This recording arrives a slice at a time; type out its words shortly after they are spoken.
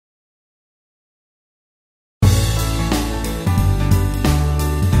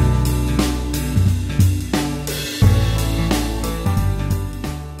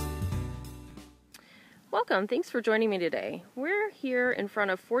Welcome. Thanks for joining me today. We're here in front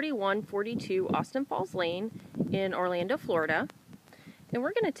of 4142 Austen Falls Lane in Orlando, Florida. And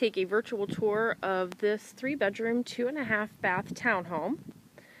we're going to take a virtual tour of this 3-bedroom, 2.5-bath townhome.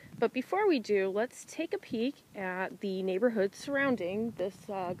 But before we do, let's take a peek at the neighborhood surrounding this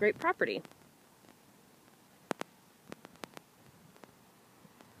great property.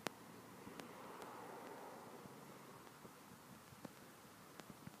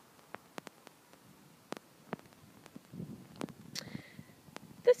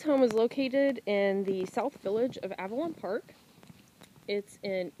 This home is located in the South Village of Avalon Park. It's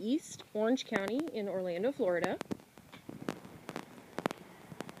in East Orange County in Orlando, Florida.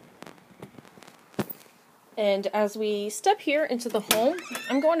 And as we step here into the home,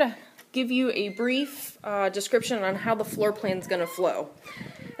 I'm going to give you a brief description on how the floor plan is going to flow.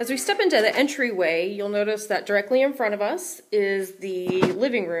 As we step into the entryway, you'll notice that directly in front of us is the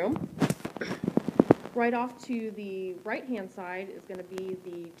living room. Right off to the right-hand side is going to be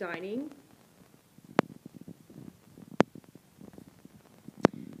the dining.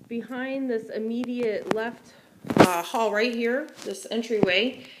 Behind this immediate left hall right here, this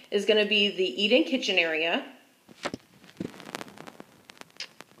entryway, is going to be the eat-in kitchen area.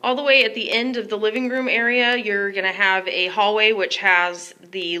 All the way at the end of the living room area, you're going to have a hallway which has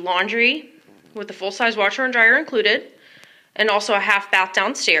the laundry with the full-size washer and dryer included, and also a half bath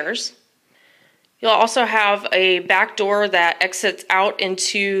downstairs. You'll also have a back door that exits out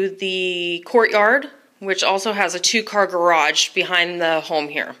into the courtyard, which also has a 2-car garage behind the home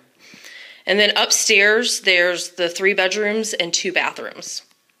here. And then upstairs, there's the 3 bedrooms and 2 bathrooms.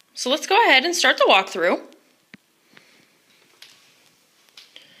 So let's go ahead and start the walkthrough.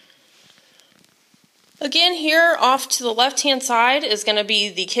 Again, here off to the left-hand side is going to be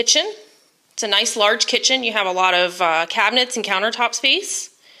the kitchen. It's a nice large kitchen. You have a lot of cabinets and countertop space.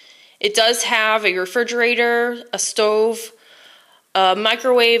 It does have a refrigerator, a stove, a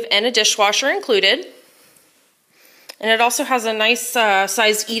microwave, and a dishwasher included. And it also has a nice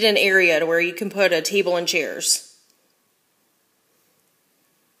sized eat-in area to where you can put a table and chairs.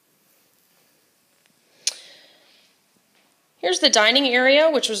 Here's the dining area,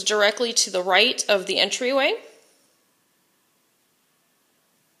 which was directly to the right of the entryway.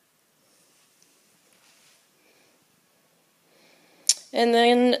 And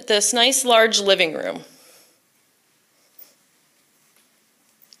then this nice large living room.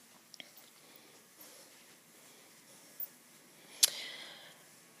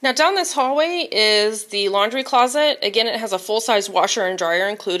 Now down this hallway is the laundry closet. Again, it has a full-size washer and dryer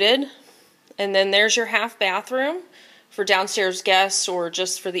included. And then there's your half bathroom for downstairs guests or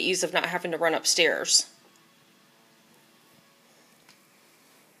just for the ease of not having to run upstairs.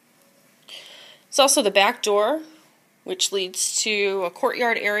 It's also the back door, which leads to a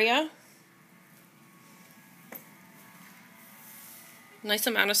courtyard area. Nice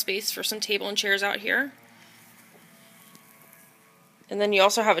amount of space for some table and chairs out here. And then you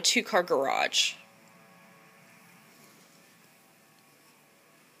also have a 2-car garage.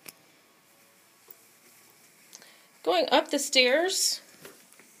 Going up the stairs,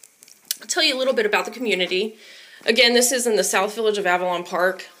 I'll tell you a little bit about the community. Again, this is in the South Village of Avalon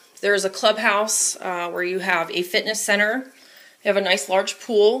Park. There's a clubhouse where you have a fitness center. You have a nice large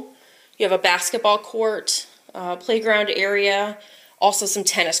pool. You have a basketball court, playground area, also some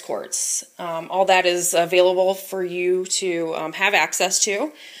tennis courts. All that is available for you to have access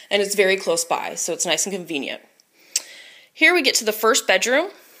to, and it's very close by, so it's nice and convenient. Here we get to the first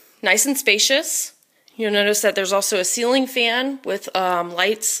bedroom, nice and spacious. You'll notice that there's also a ceiling fan with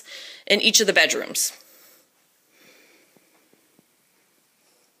lights in each of the bedrooms.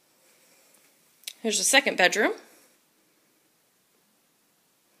 Here's the second bedroom.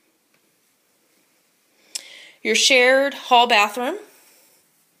 Your shared hall bathroom.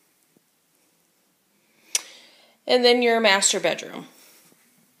 And then your master bedroom,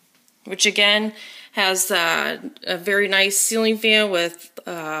 which again has a very nice ceiling fan with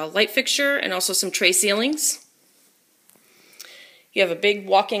light fixture and also some tray ceilings. You have a big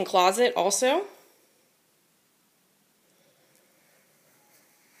walk-in closet also.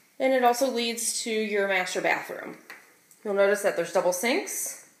 And it also leads to your master bathroom. You'll notice that there's double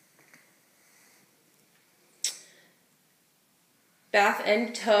sinks, bath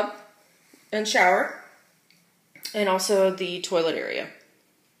and tub and shower, and also the toilet area.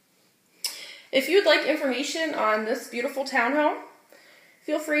 If you'd like information on this beautiful townhome,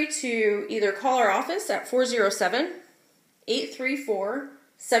 feel free to either call our office at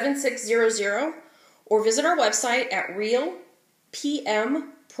 407-834-7600 or visit our website at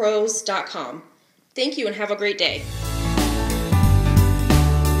realpmpros.com. Thank you and have a great day.